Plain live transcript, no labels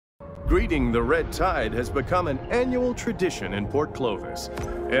Greeting the red tide has become an annual tradition in Port Clovis.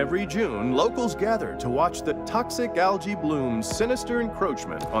 Every June, locals gather to watch the toxic algae bloom's sinister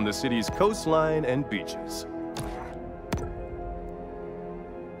encroachment on the city's coastline and beaches.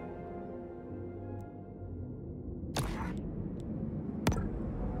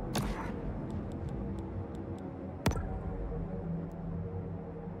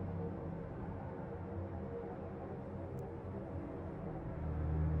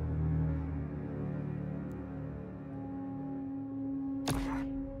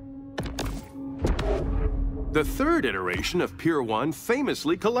 The third iteration of Pier 1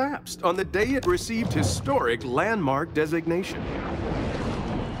 famously collapsed on the day it received historic landmark designation.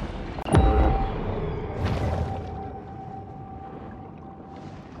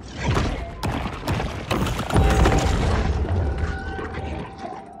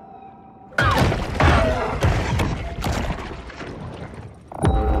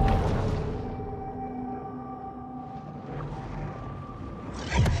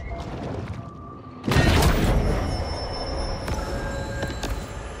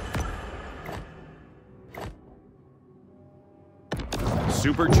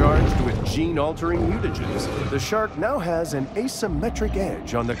 Supercharged with gene-altering mutagens, the shark now has an asymmetric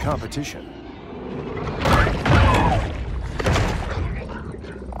edge on the competition.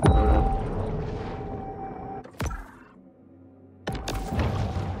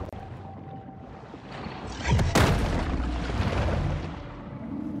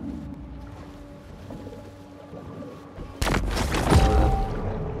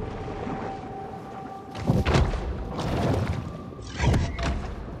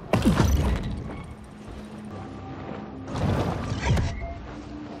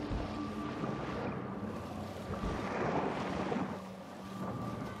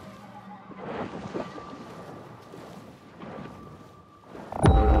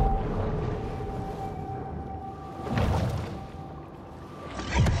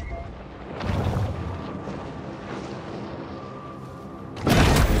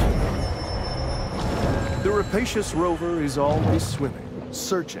 The rapacious rover is always swimming,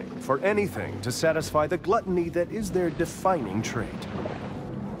 searching for anything to satisfy the gluttony that is their defining trait.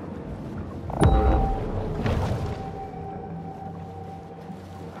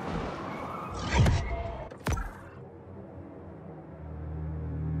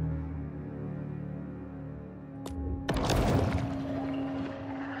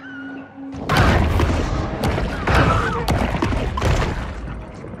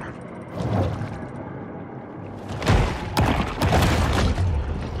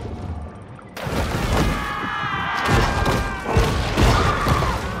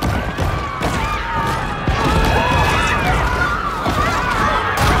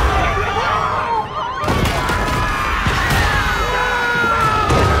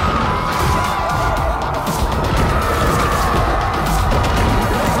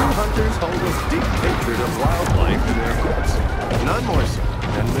 None more so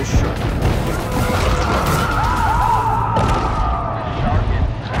than the shark.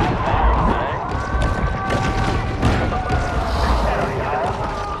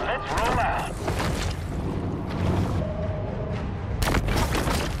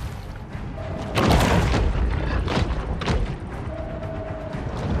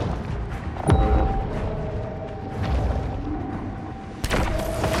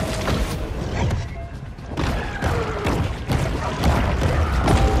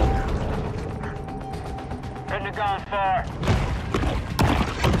 Gone far.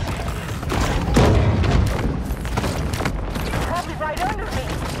 Probably right under me.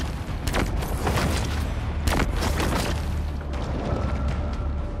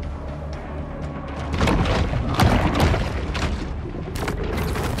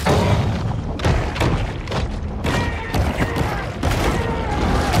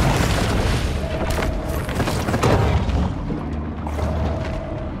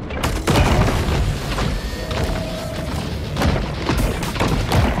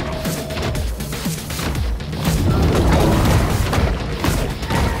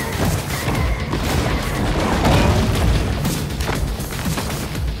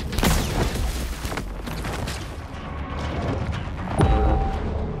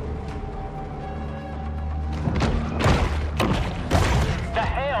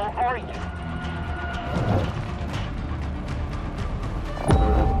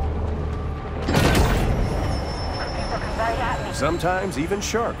 Sometimes even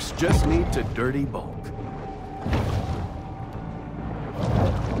sharks just need to dirty bulk.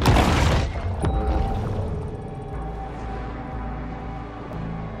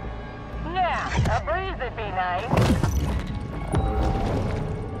 Yeah, a breeze would be nice.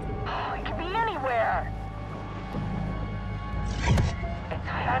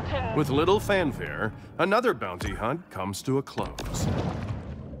 With little fanfare, another bounty hunt comes to a close.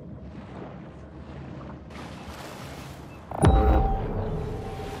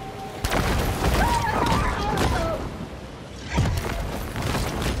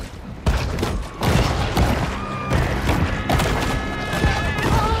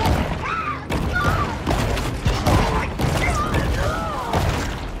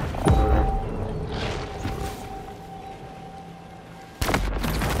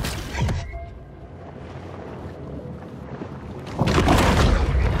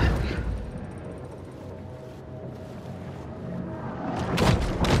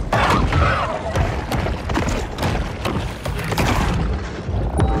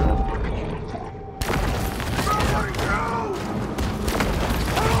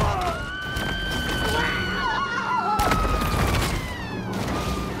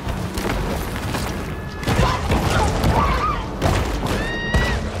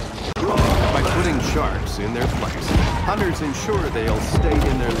 In their place, hunters ensure they'll stay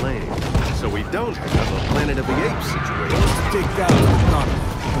in their lane, so we don't have a Planet of the Apes situation. Take out the knocker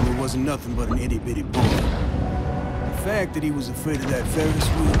when he wasn't nothing but an itty-bitty boy. The fact that he was afraid of that Ferris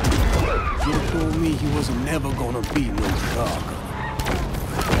wheel, should have told me he wasn't never gonna be no dog.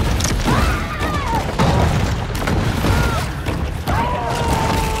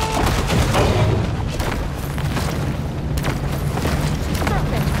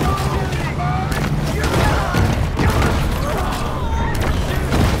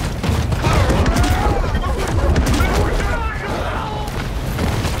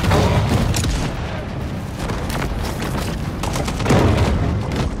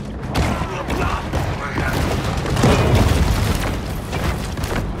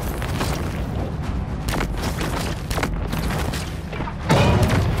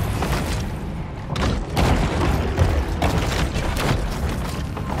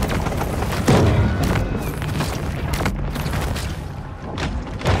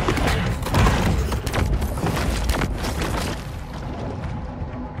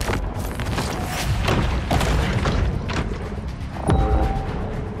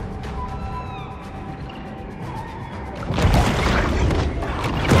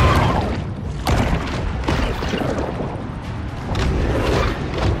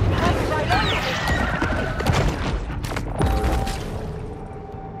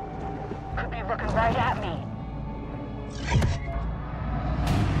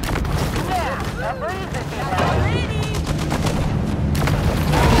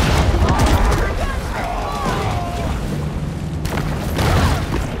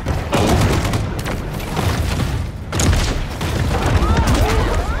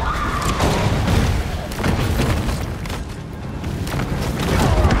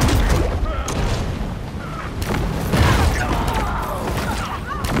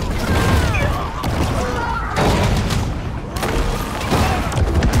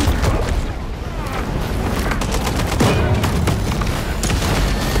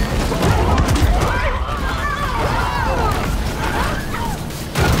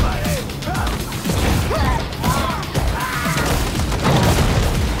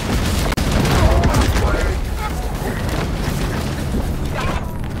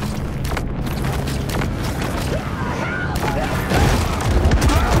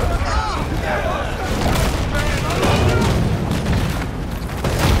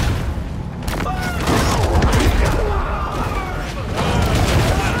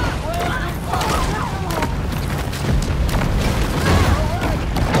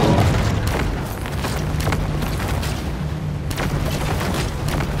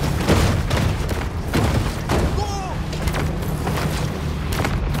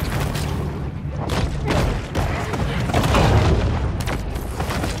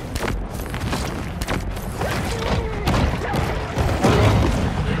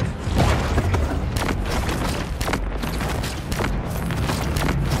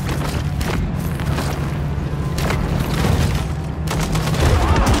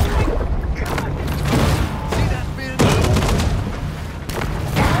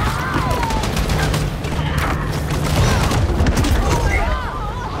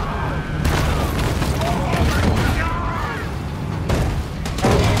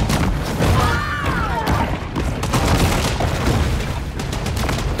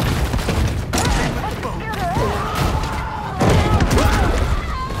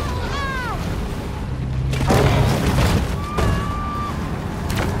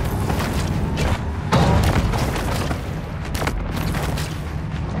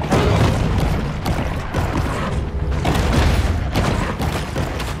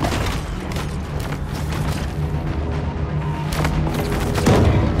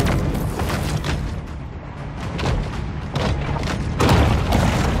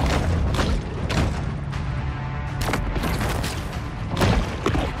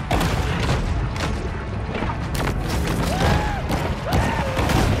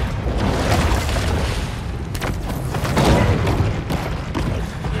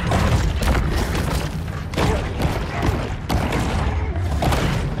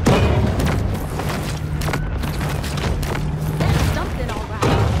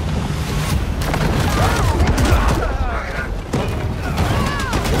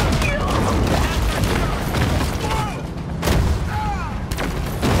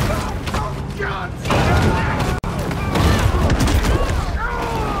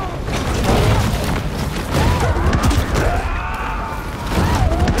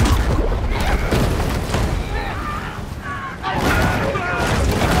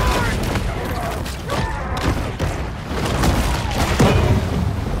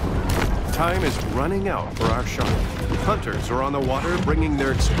 Time is running out for our shark. Hunters are on the water, bringing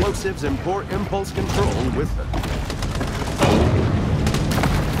their explosives and poor impulse control with them.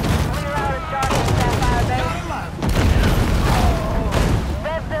 Clear out of Charlie and Sapphire Base.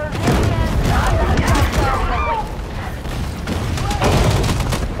 Red those Indians.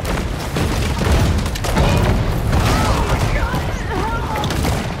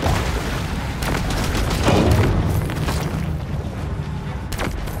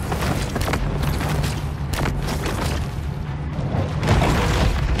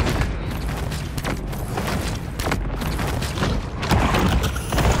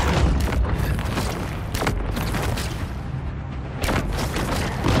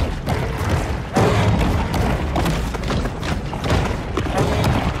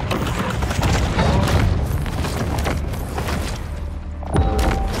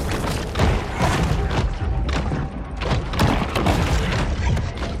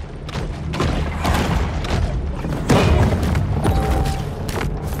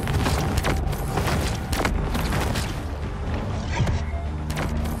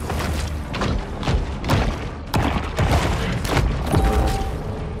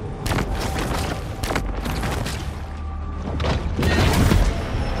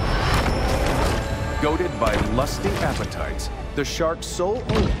 Goaded by lusty appetites, the shark's sole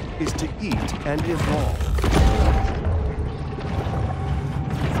aim is to eat and evolve.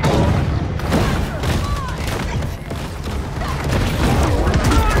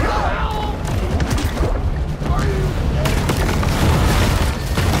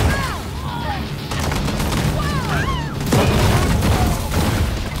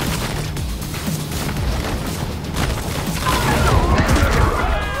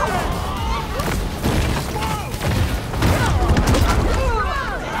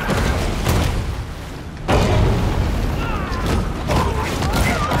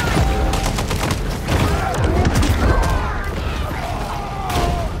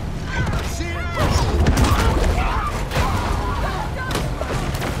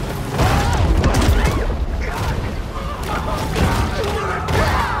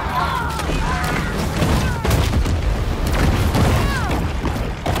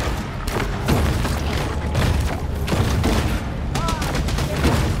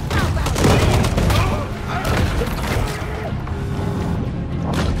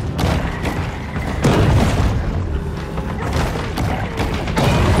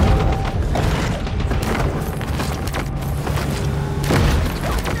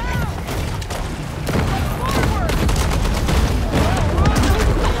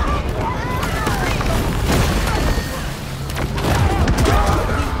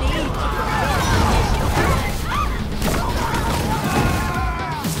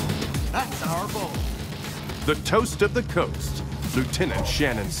 The toast of the coast, Lieutenant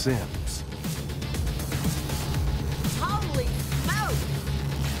Shannon Sims. Holy smoke!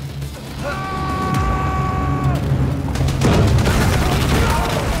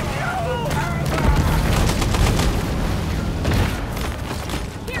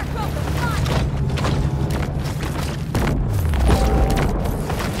 Here comes the fun!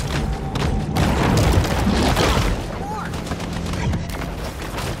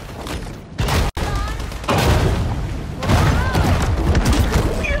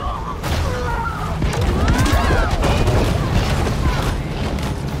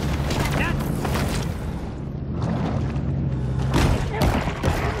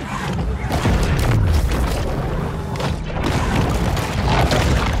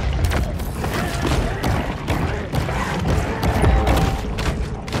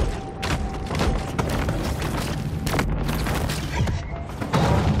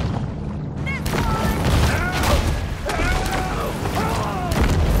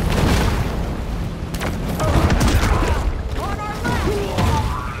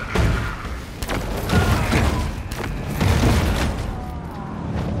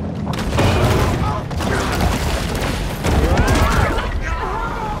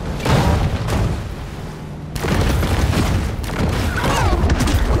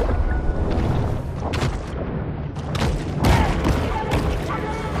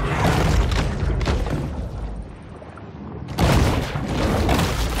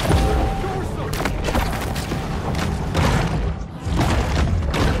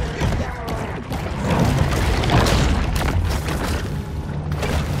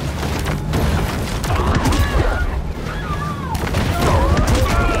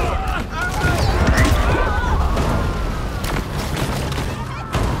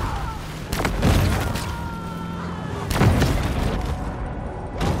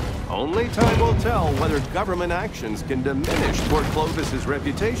 Only time will tell whether government actions can diminish Port Clovis's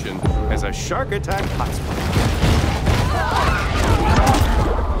reputation as a shark attack hotspot.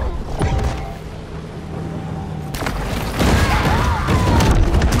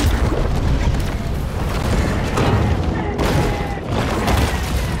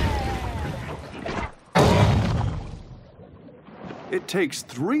 It takes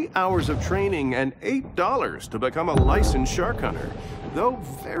 3 hours of training and $8 to become a licensed shark hunter, though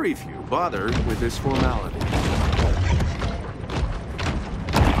very few bother with this formality. This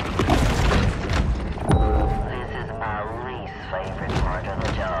is my least favorite part of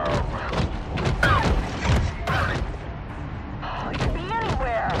the job. Oh, it could be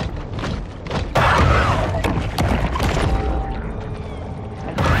anywhere.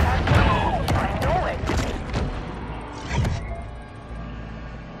 I know it.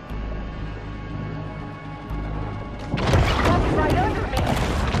 Right under me.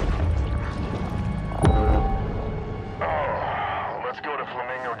 Oh, let's go to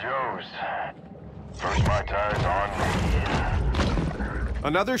Flamingo Joe's. First my tires on me.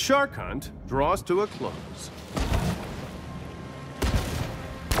 Another shark hunt draws to a close.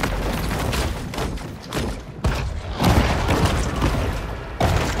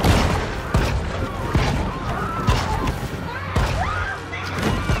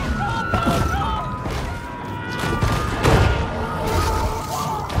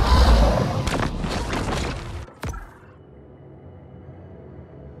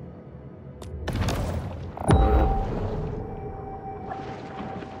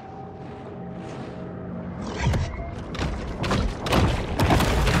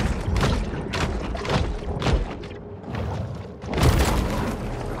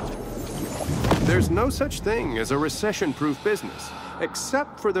 There's no such thing as a recession-proof business,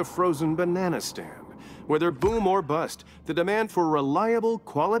 except for the frozen banana stand. Whether boom or bust, the demand for reliable,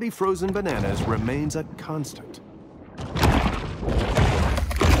 quality frozen bananas remains a constant.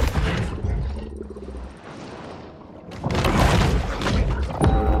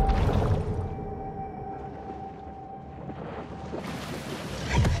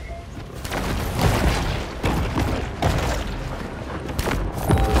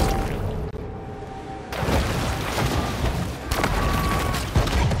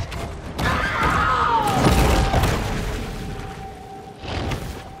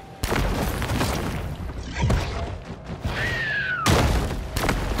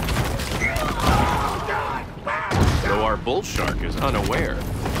 Our bull shark is unaware.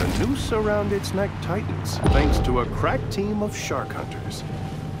 The noose around its neck tightens, thanks to a crack team of shark hunters.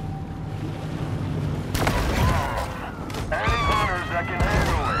 Any hunters that can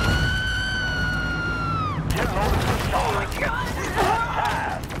handle it. Get loaded with shark.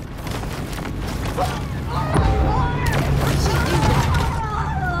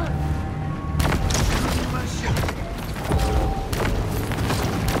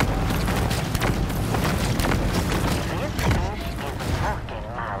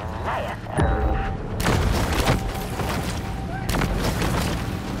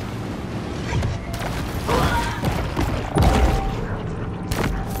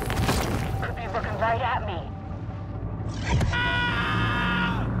 Right at me.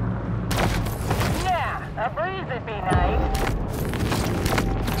 Yeah, a breeze would be nice.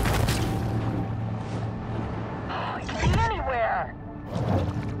 Oh, it can be anywhere.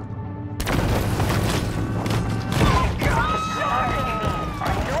 I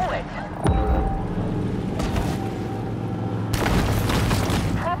know it.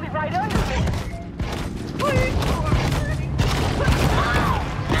 Probably right under me.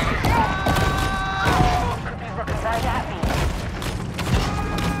 Right at me.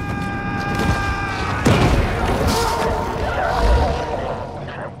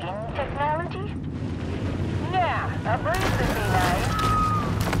 Cloaking technology? Yeah, a breeze would be nice.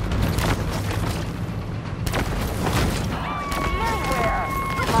 Oh, it could be anywhere.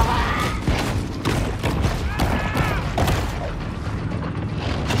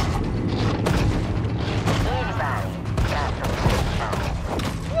 Anybody got some fish.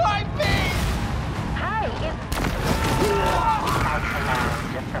 Why me? Hi, it's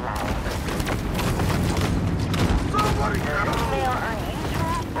smell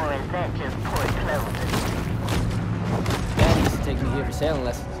unusual, or is that just Port Clovis? Dad used to take me here for sailing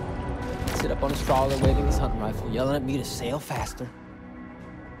lessons. He'd sit up on his trawler waving his hunting rifle, yelling at me to sail faster.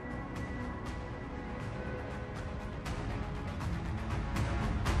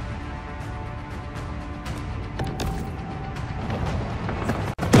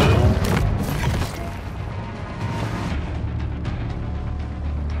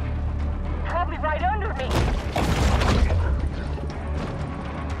 Probably right under me.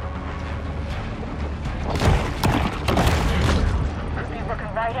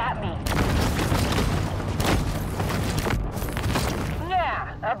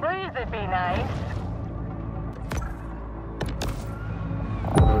 nice.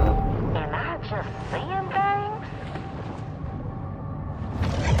 Am I just seeing things?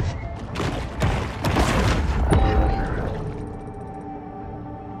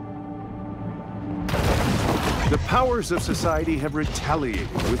 The powers of society have retaliated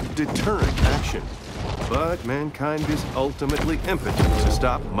with deterrent action. But mankind is ultimately impotent to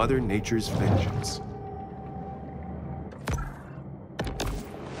stop Mother Nature's vengeance.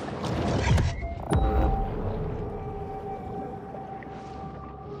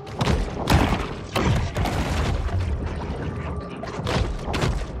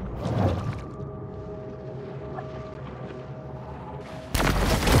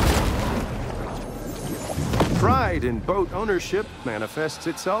 Pride in boat ownership manifests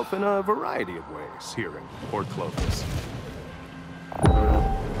itself in a variety of ways here in Port Clovis.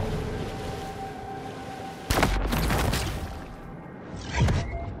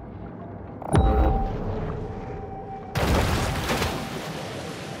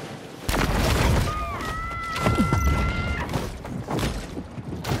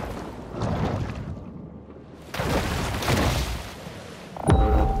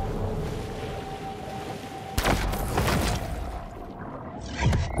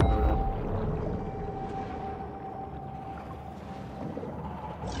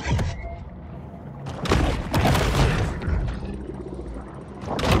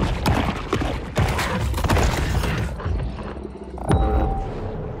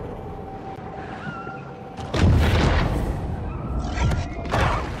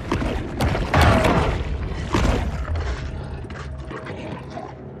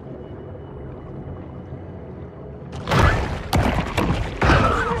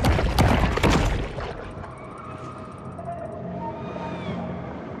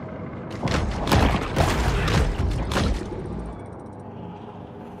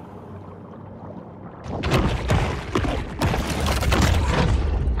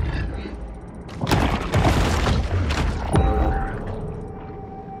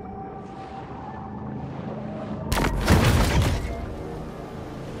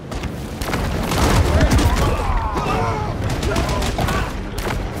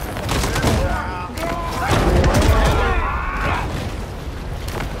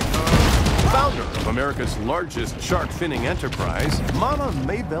 America's largest shark finning enterprise, Mama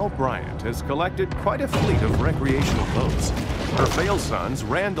Maybelle Bryant has collected quite a fleet of recreational boats. Her fail sons,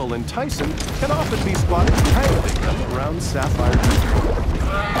 Randall and Tyson, can often be spotted piloting them around Sapphire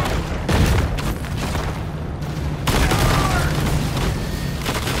Bay.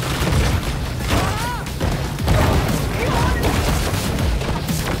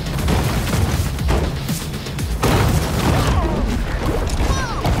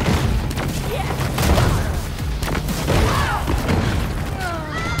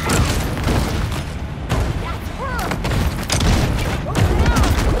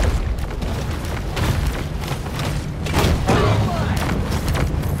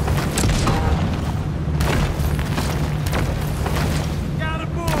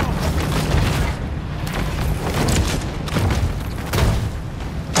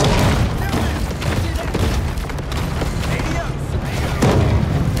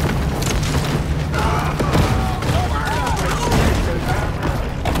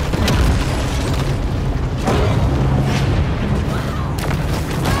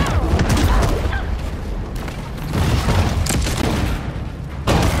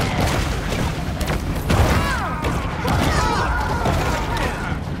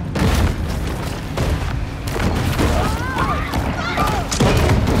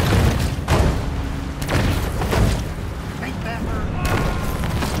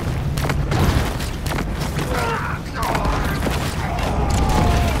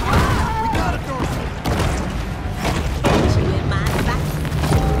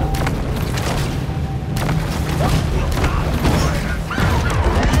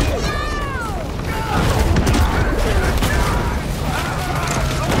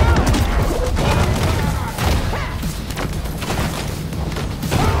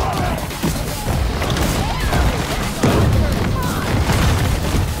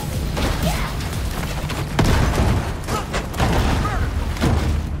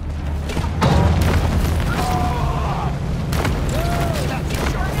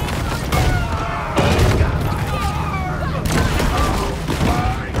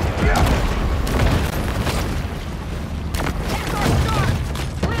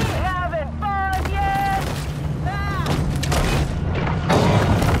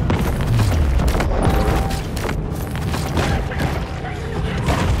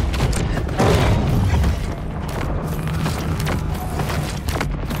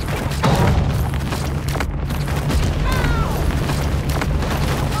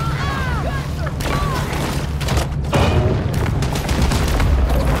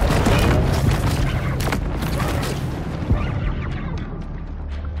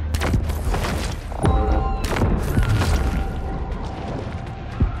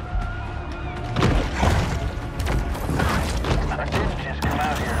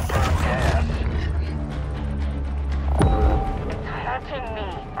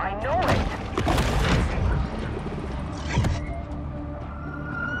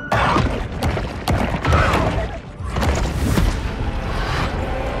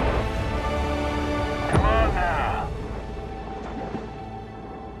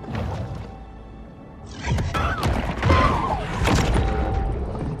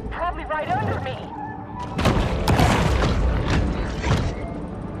 right under me.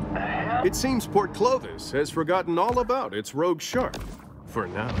 It seems Port Clovis has forgotten all about its rogue shark. For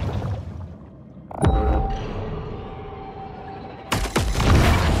now.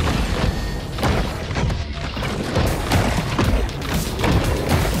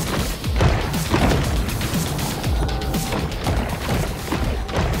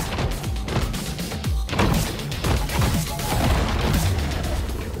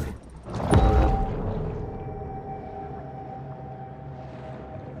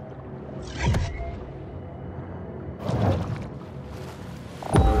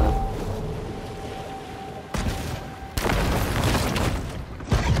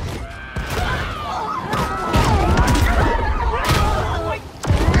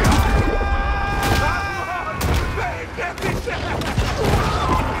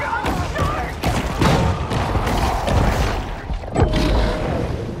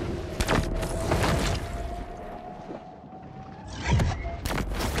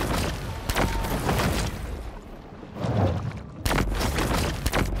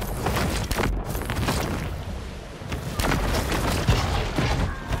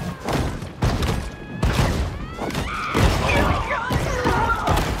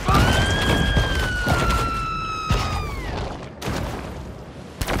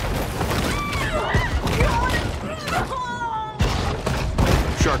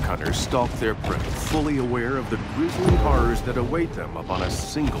 Shark hunters stalk their prey, fully aware of the grisly horrors that await them upon a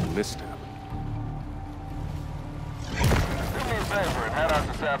single misstep. Do me a favor and head out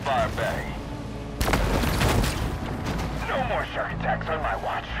to Sapphire Bay. No more shark attacks on my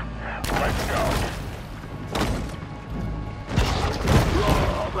watch. Let's go.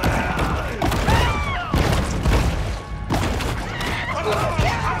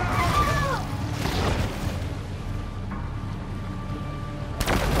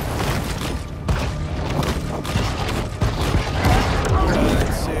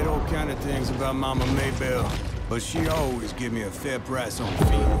 Things about Mama Maybelle, but she always give me a fair price on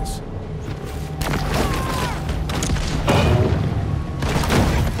fiends.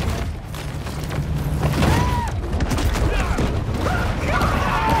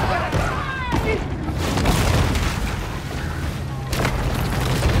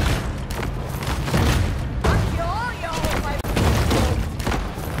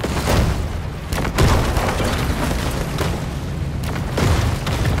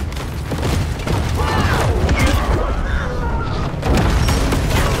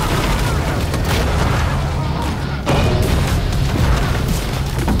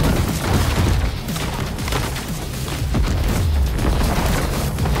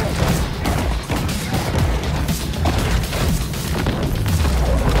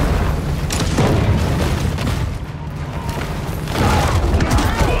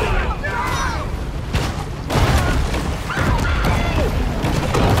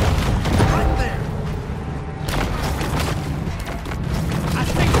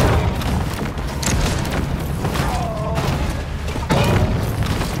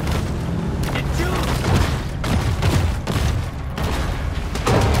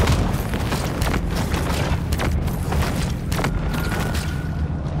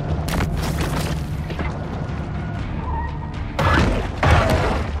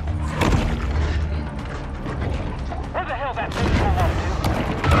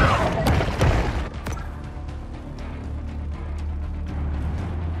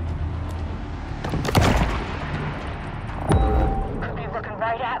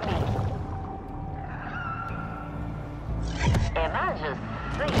 Right at me. Am I just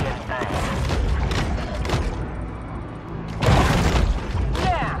seeing things?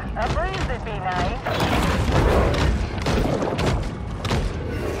 Yeah, a breeze would be nice.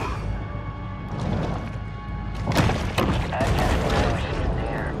 I just know she's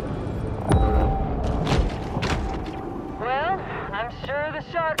there. Well, I'm sure the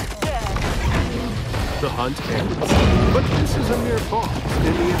shark's dead. The hunt ends. But this is a mere pause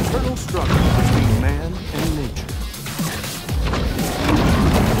in the eternal struggle between man and nature.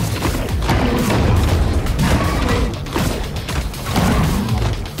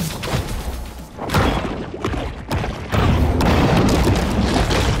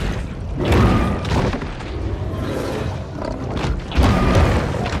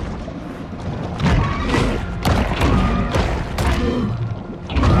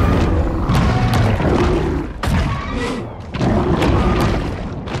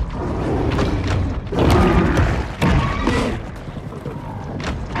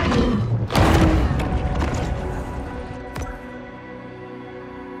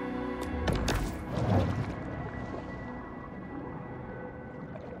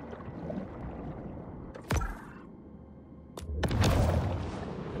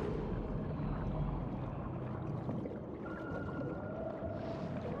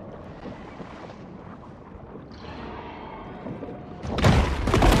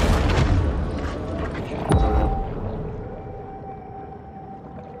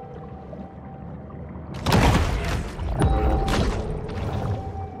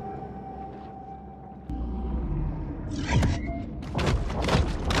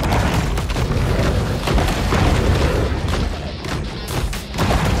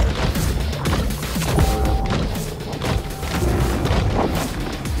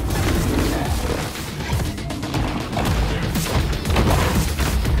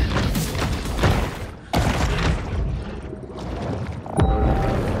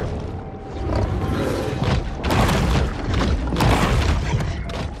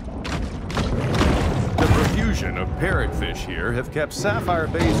 Maneater have kept Sapphire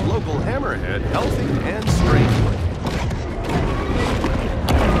Bay's local hammerhead healthy and strange-looking.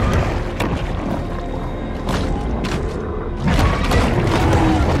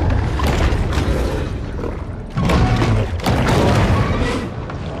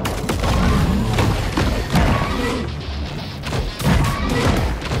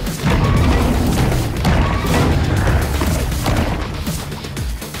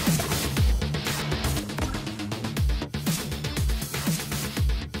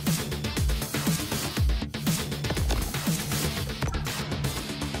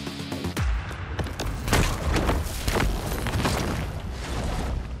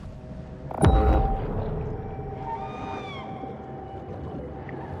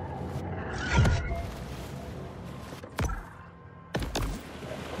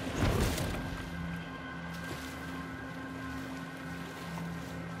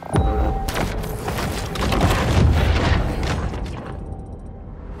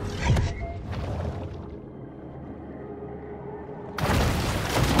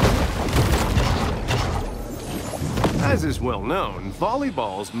 As is well known,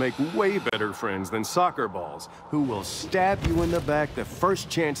 volleyballs make way better friends than soccer balls, who will stab you in the back the first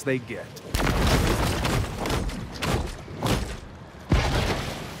chance they get.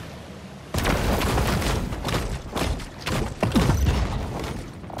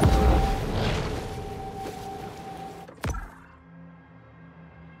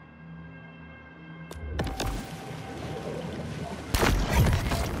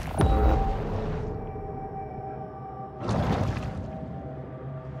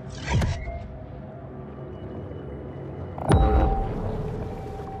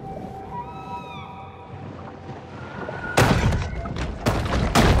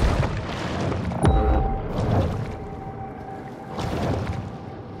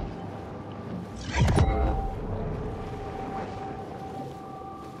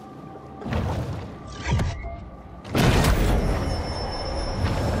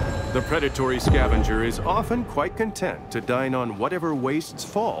 The predatory scavenger is often quite content to dine on whatever wastes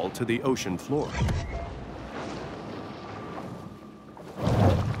fall to the ocean floor.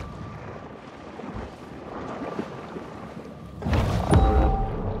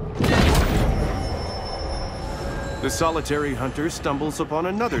 The solitary hunter stumbles upon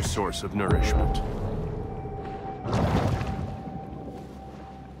another source of nourishment.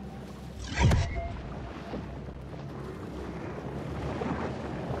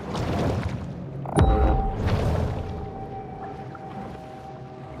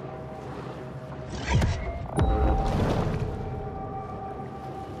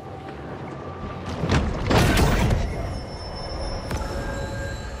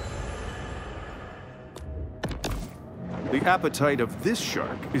 The appetite of this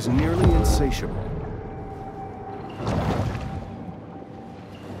shark is nearly insatiable.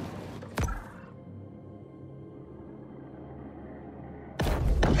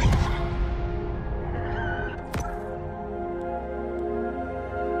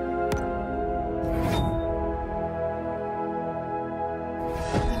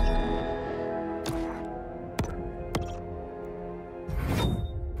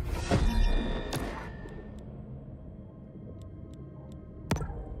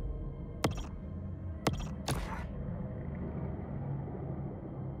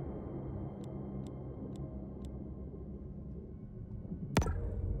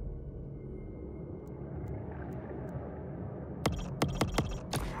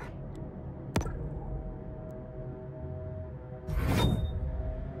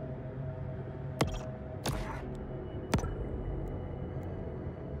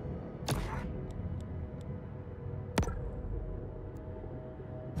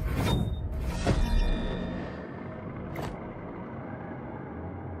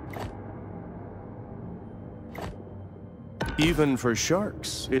 Even for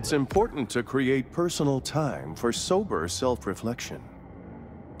sharks, it's important to create personal time for sober self-reflection.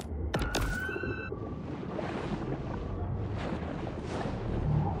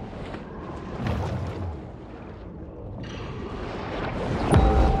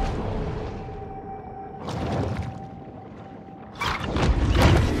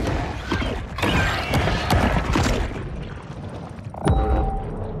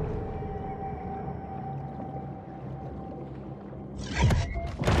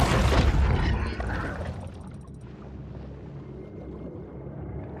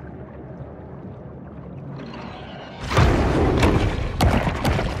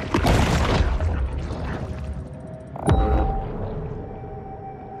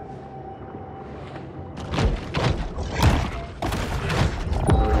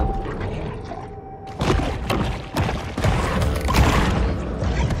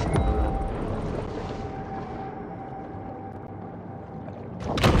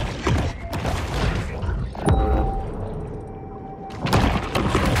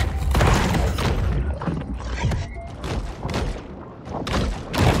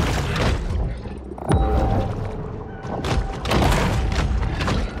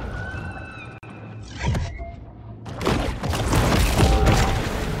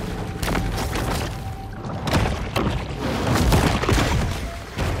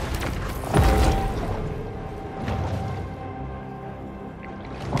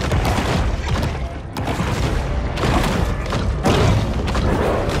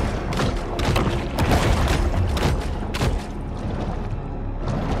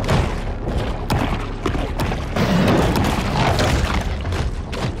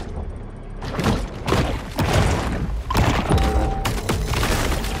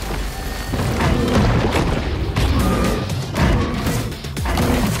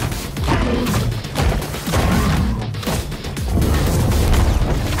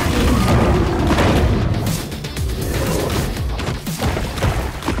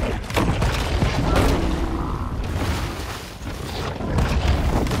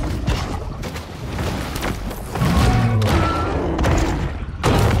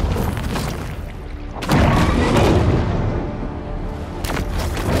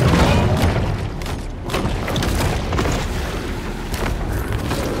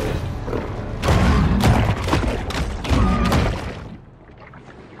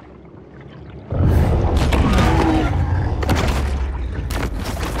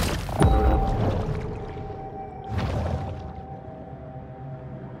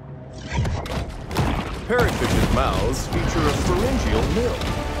 parrotfish's mouths feature a pharyngeal mill,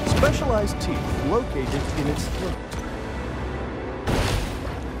 specialized teeth located in its throat.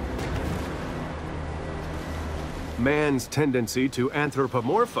 Man's tendency to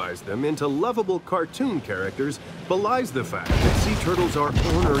anthropomorphize them into lovable cartoon characters belies the fact that sea turtles are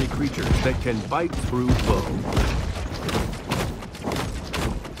ornery creatures that can bite through bone.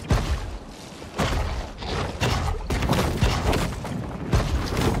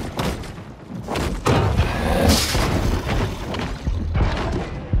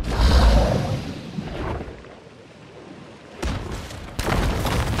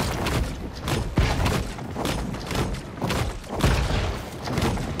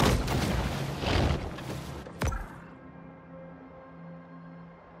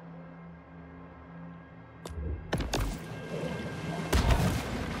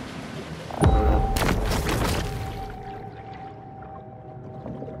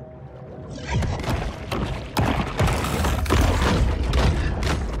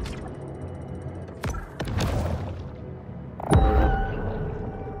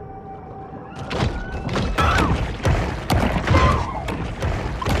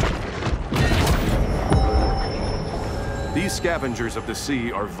 These scavengers of the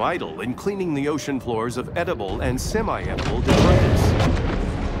sea are vital in cleaning the ocean floors of edible and semi-edible debris.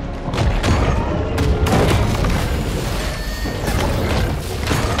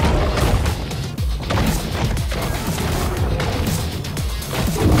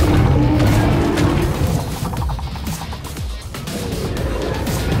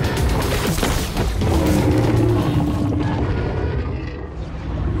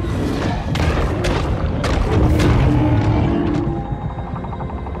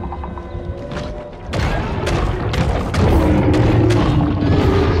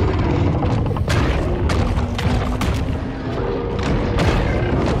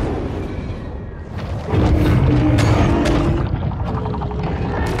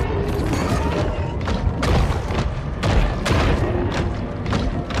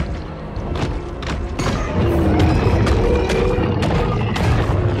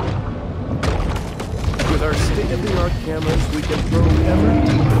 Cameras, we can probe ever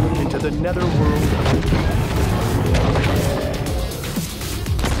deeper into the netherworld.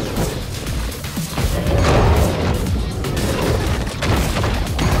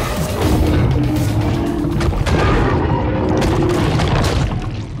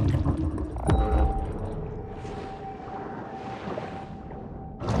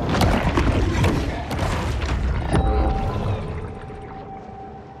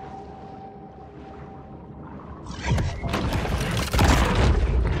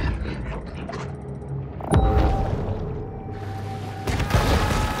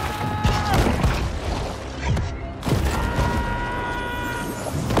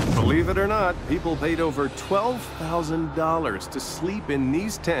 Believe it or not, people paid over $12,000 to sleep in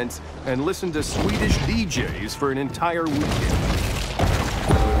these tents and listen to Swedish DJs for an entire weekend.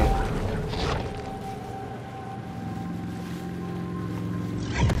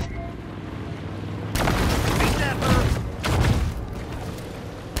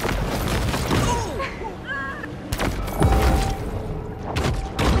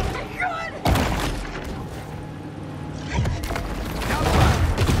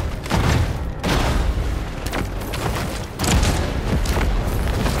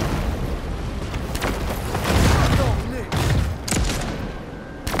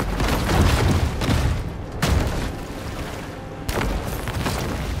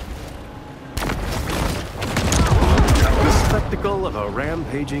 The spectacle of a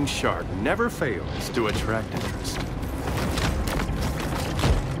rampaging shark never fails to attract interest.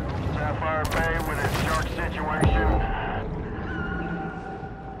 Sapphire Bay with its shark situation.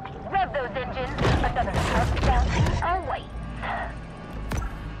 Rev those engines. Another shark down. Awaits.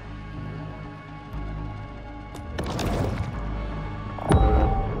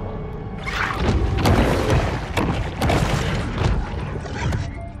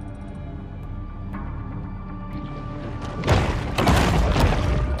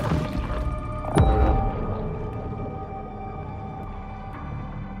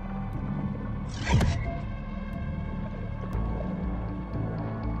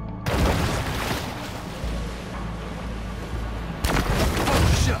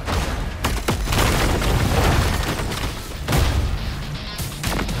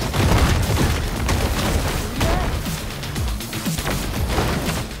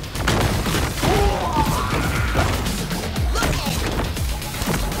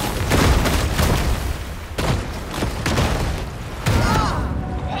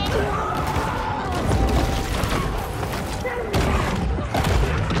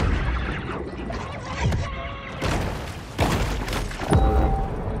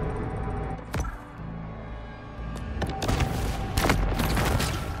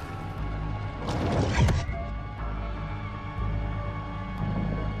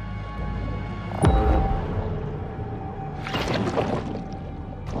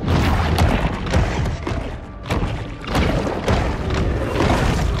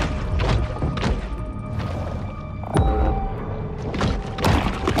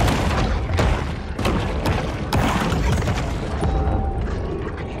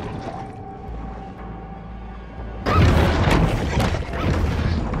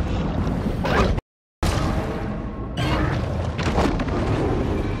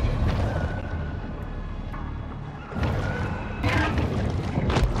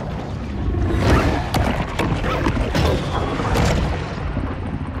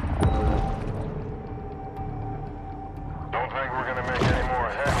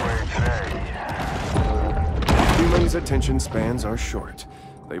 Authorities' attention spans are short.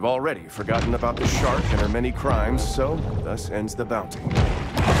 They've already forgotten about the shark and her many crimes, so thus ends the bounty.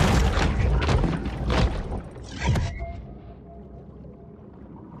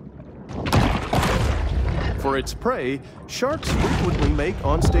 For its prey, sharks frequently make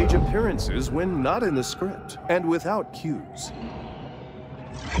on-stage appearances when not in the script and without cues.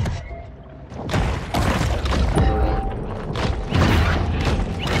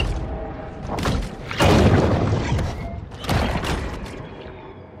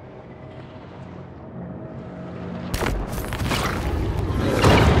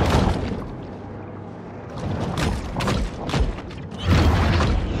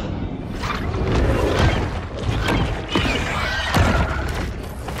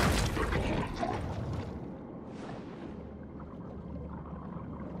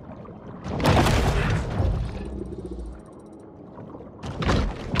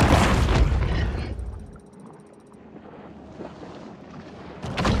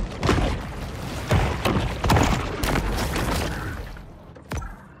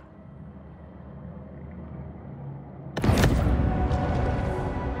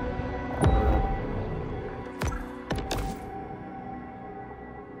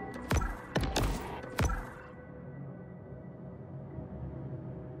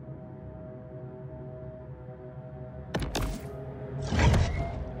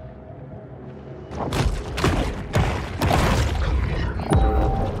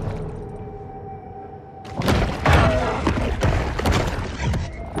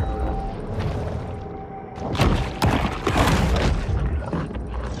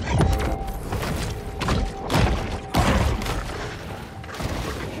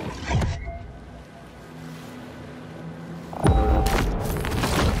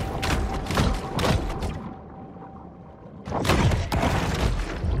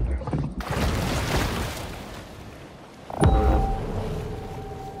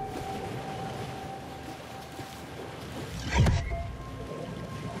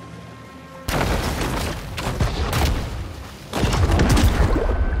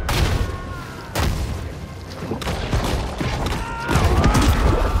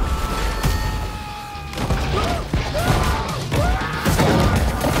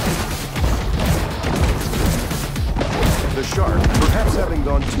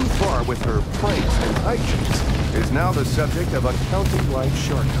 With her pranks and hijinks, is now the subject of a county-wide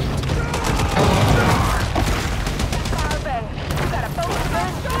shark hunt. Bay, you got a boat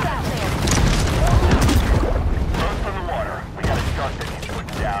first boat out there. Close to the water. We got a shark that needs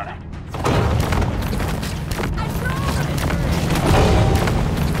putting down.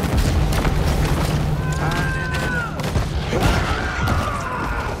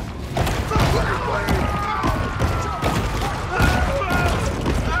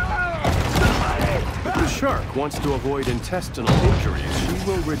 Shark wants to avoid intestinal injuries, she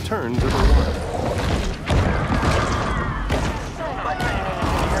will return to the water.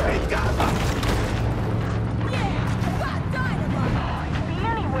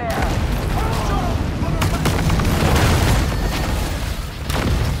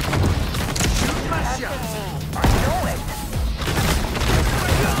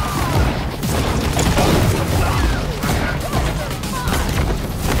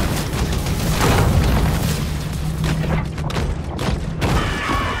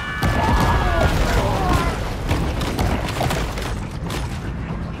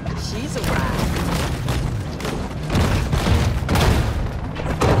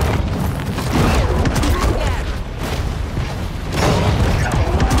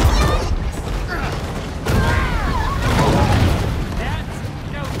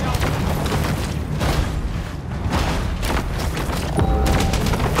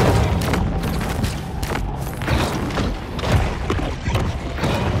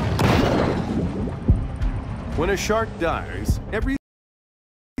 When a shark dies, everything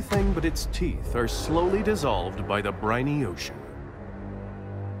but its teeth are slowly dissolved by the briny ocean.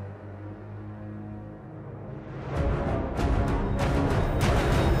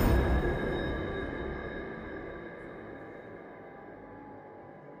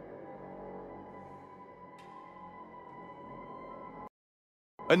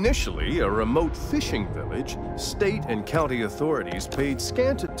 Initially a remote fishing village, state and county authorities paid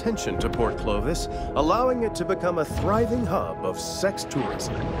scant attention to Port Clovis, allowing it to become a thriving hub of sex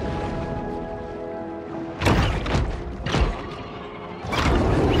tourism.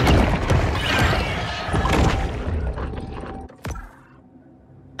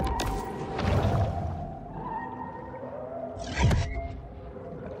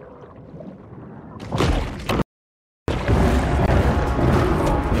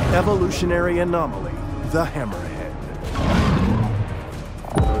 Evolutionary anomaly, the hammerhead.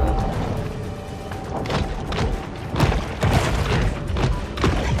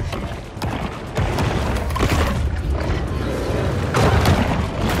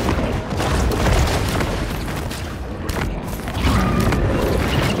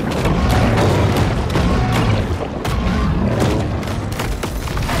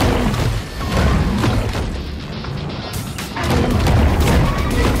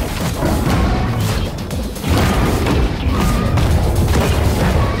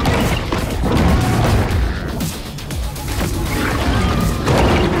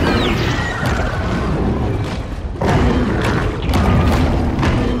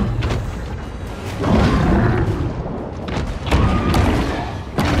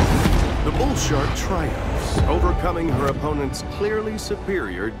 overcoming her opponent's clearly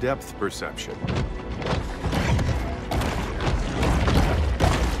superior depth perception.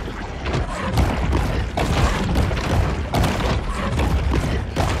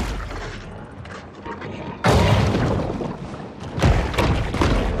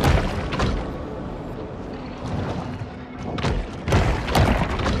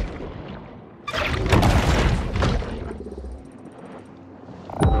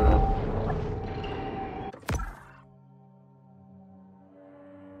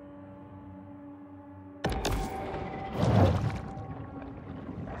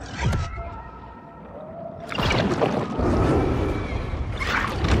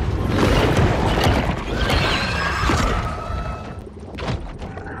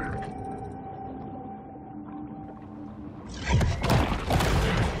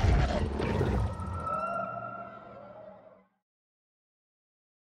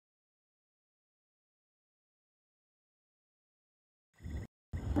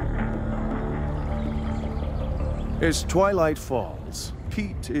 As twilight falls,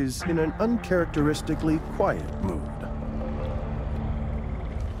 Pete is in an uncharacteristically quiet mood.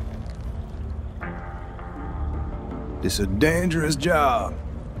 It's a dangerous job.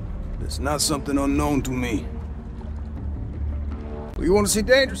 It's not something unknown to me. Well, you want to see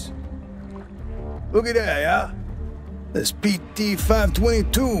dangerous? Look at that, yeah? That's PT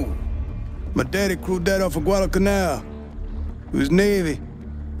 522. My daddy crewed that off of Guadalcanal. He was Navy.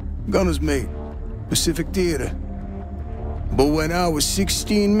 Gunner's mate. Pacific Theater. But when I was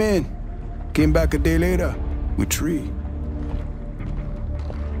 16 men, came back a day later with 3.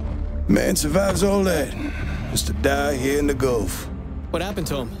 Man survives all that, just to die here in the Gulf. What happened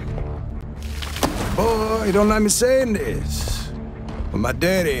to him? Boy, you don't like me saying this, but my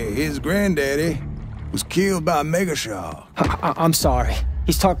daddy, his granddaddy, was killed by a mega shark. I'm sorry.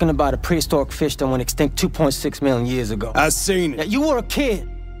 He's talking about a prehistoric fish that went extinct 2.6 million years ago. I seen it. Yeah, you were a kid.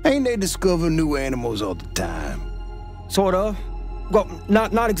 Ain't they discover new animals all the time? Sort of. Well,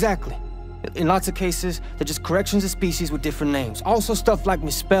 not exactly. In lots of cases, they're just corrections of species with different names. Also stuff like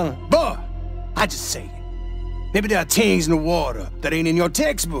misspelling. But I just say it. Maybe there are things in the water that ain't in your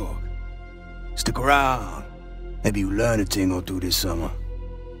textbook. Stick around. Maybe you learn a thing or two this summer.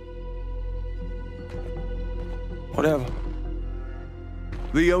 Whatever.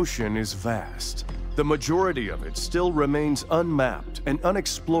 The ocean is vast. The majority of it still remains unmapped and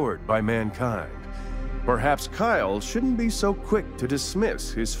unexplored by mankind. Perhaps Kyle shouldn't be so quick to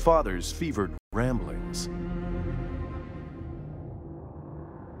dismiss his father's fevered ramblings.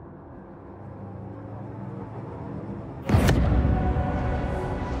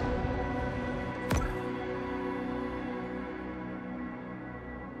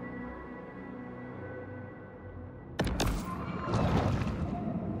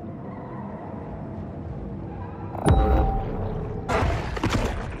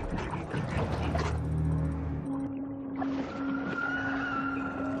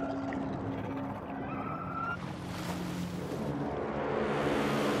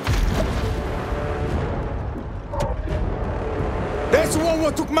 That's the one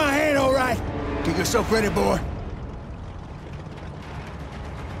what took my hand, all right. Get yourself ready, boy.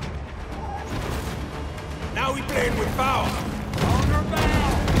 Now we playing with foul. On her bow.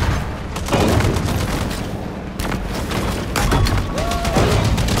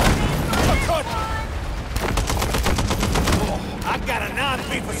 Cut. Oh, I got a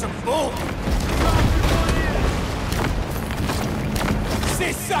non-beat for some bull.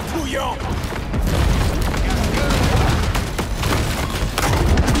 C'est ça, couillon.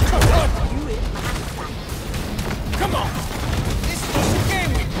 Come on! This is the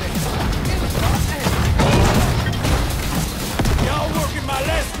game we play. Y'all working my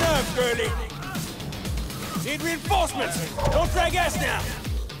last nerve, girlie. Need reinforcements. Don't drag us now.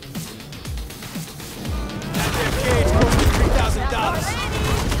 That damn cage cost me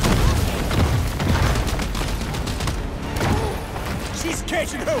 $3,000. She's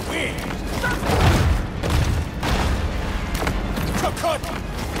catching her wind. Cut!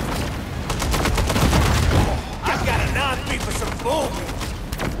 I got a non-beat for some bull.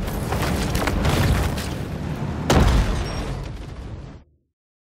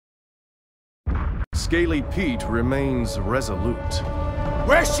 Scaly Pete remains resolute.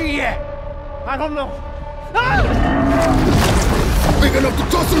 Where's she at? I don't know. Big enough to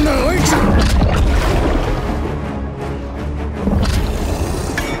toss him now, ain't you?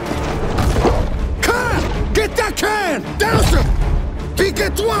 Can! Get that can! Douse him!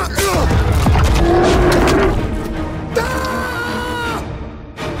 Pique-toi!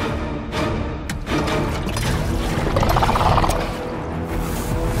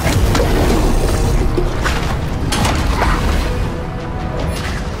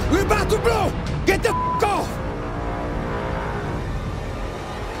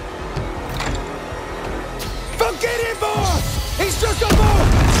 Don't get involved! He's just a boat!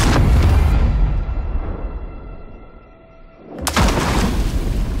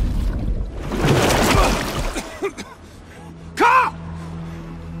 Carl!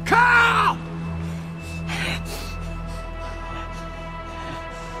 Carl!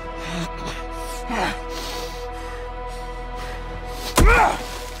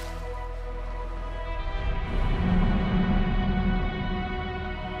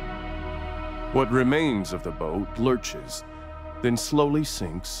 What remains of the boat lurches, then slowly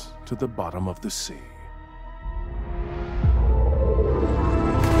sinks to the bottom of the sea.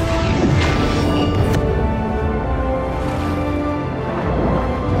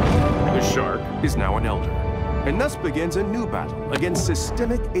 The shark is now an elder, and thus begins a new battle against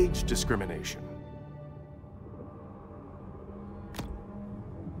systemic age discrimination.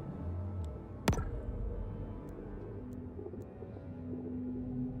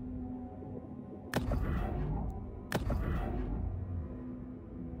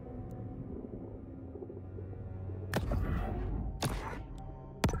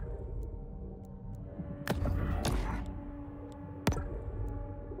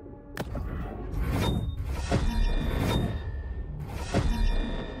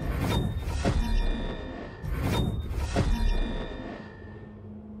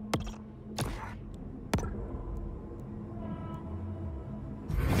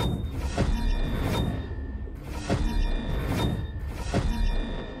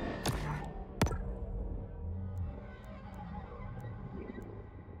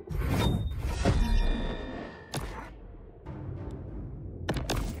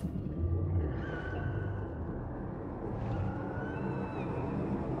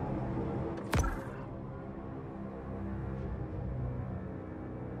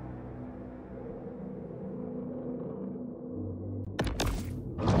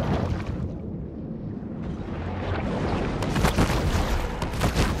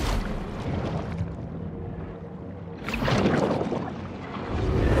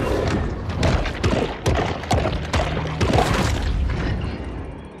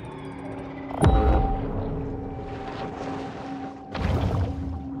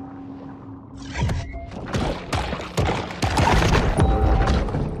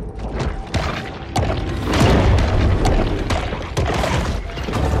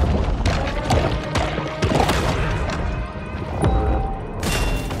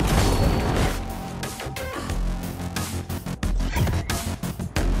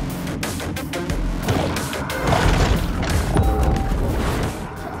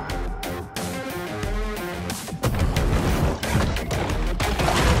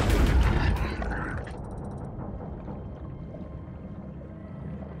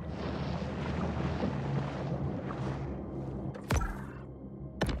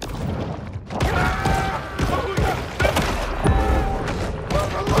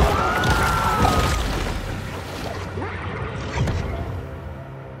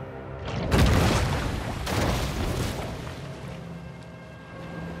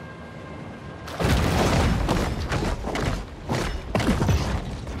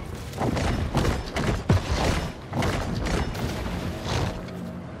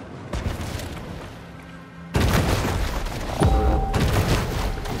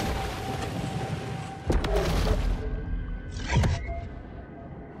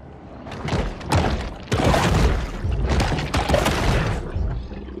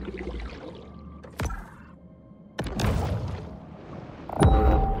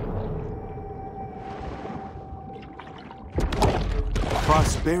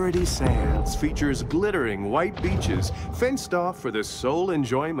 Prosperity Sands features glittering white beaches fenced off for the sole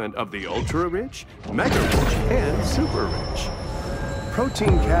enjoyment of the ultra-rich, mega-rich, and super-rich.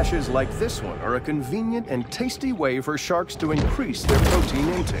 Protein caches like this one are a convenient and tasty way for sharks to increase their protein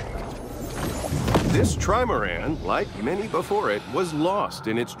intake. This trimaran, like many before it, was lost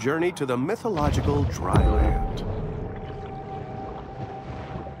in its journey to the mythological dry land.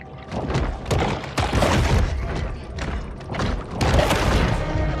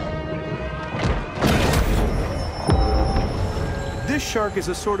 This shark is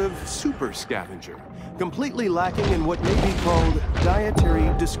a sort of super scavenger, completely lacking in what may be called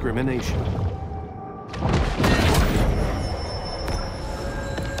dietary discrimination.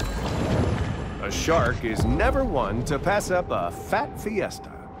 A shark is never one to pass up a fat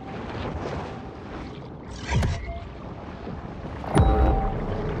fiesta.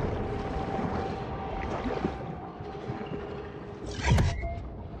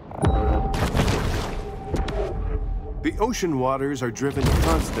 The ocean waters are driven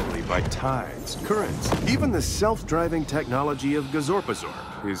constantly by tides, currents. Even the self-driving technology of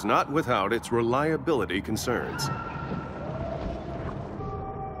Gazorpazorp is not without its reliability concerns.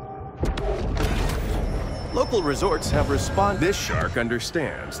 Local resorts have responded. This shark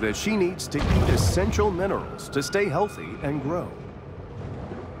understands that she needs to eat essential minerals to stay healthy and grow.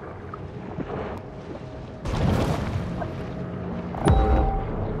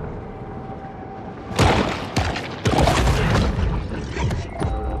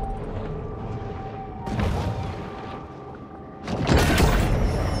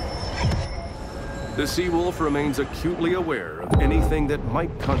 The sea wolf remains acutely aware of anything that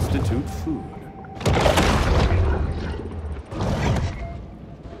might constitute food.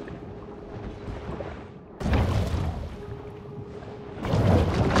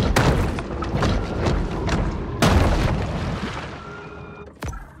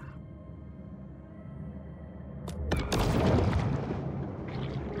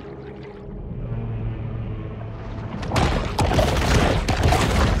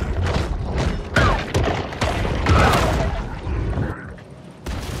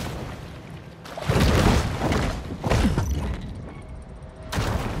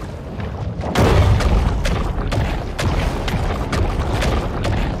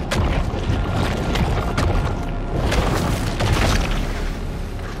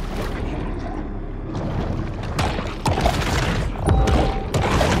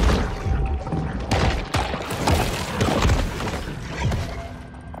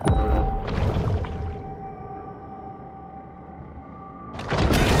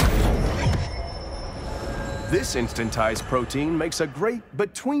 This instantized protein makes a great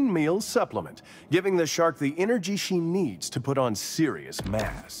between-meals supplement, giving the shark the energy she needs to put on serious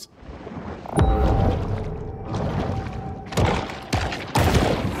mass.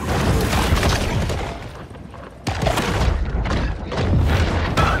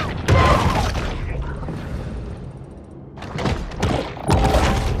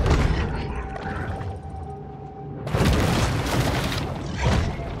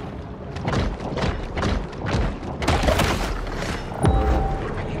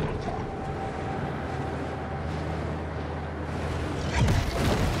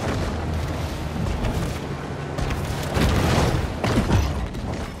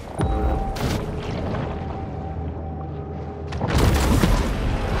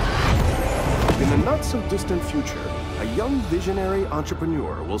 Not-so-distant future, a young visionary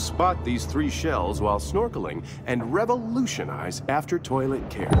entrepreneur will spot these 3 shells while snorkeling and revolutionize after-toilet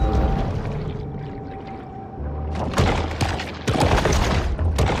care.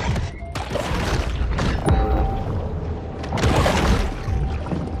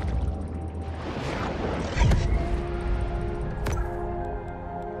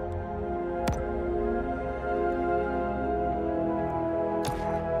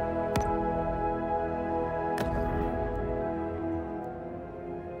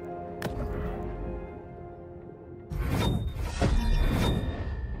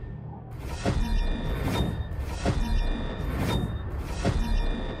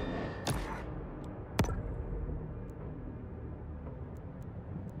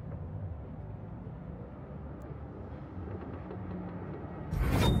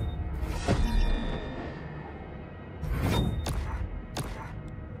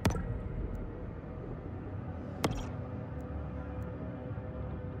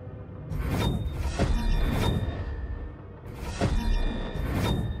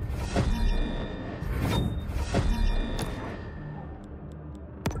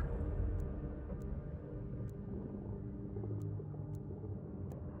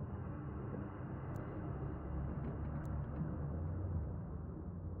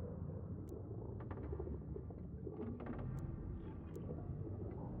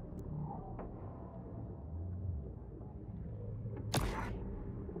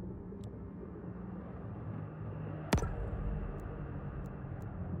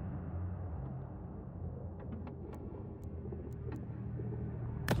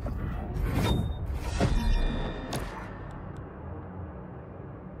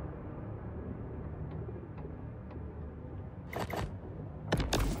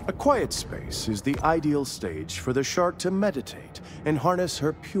 A quiet space is the ideal stage for the shark to meditate and harness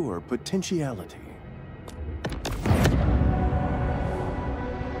her pure potentiality.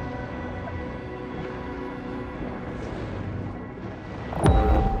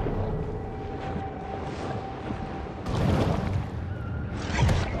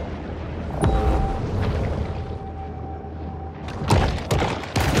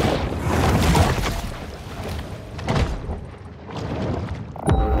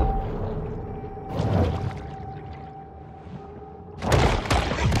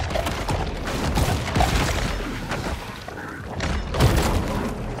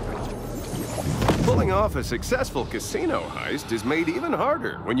 Pulling off a successful casino heist is made even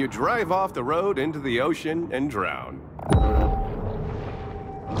harder when you drive off the road into the ocean and drown.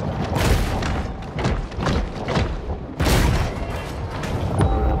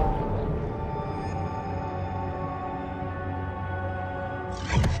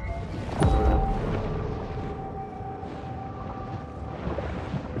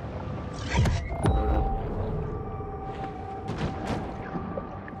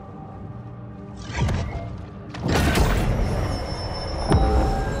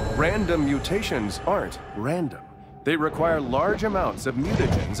 Random mutations aren't random. They require large amounts of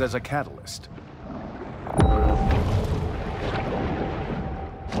mutagens as a catalyst.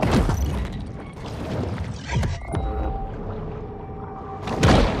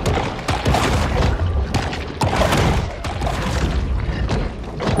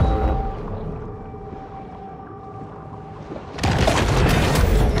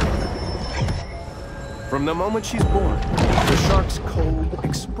 From the moment she's born, the shark's cold,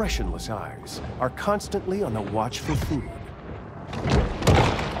 expressionless eyes are constantly on the watch for food.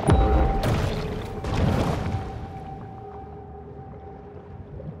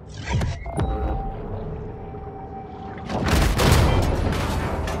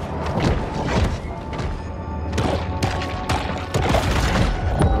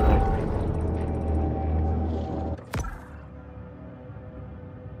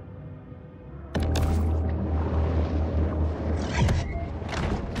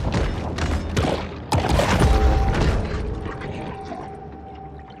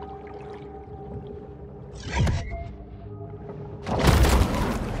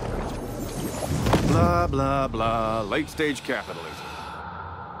 Blah, blah, blah. Late-stage capitalism.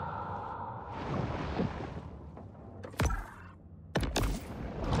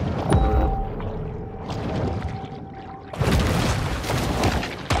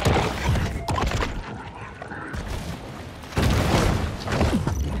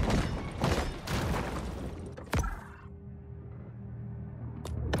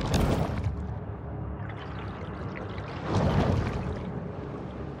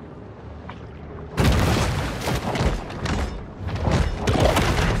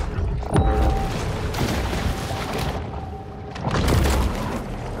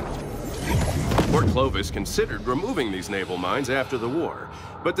 Port Clovis considered removing these naval mines after the war,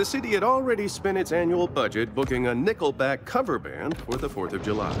 but the city had already spent its annual budget booking a Nickelback cover band for the 4th of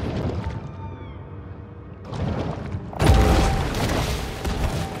July.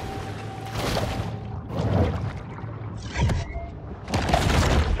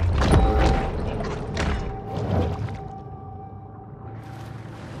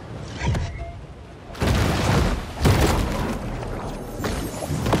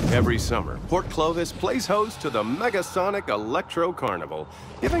 Every summer, Port Clovis plays host to the Megasonic Electro Carnival,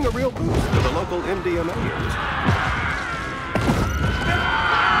 giving a real boost to the local MDMAers.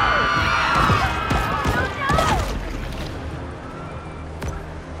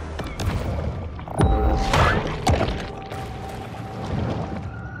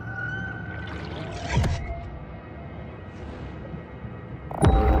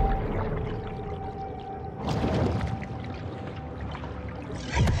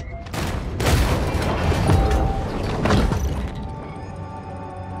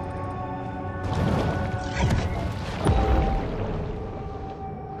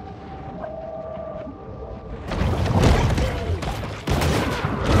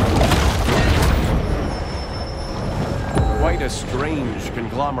 Quite a strange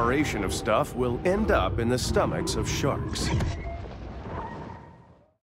conglomeration of stuff will end up in the stomachs of sharks.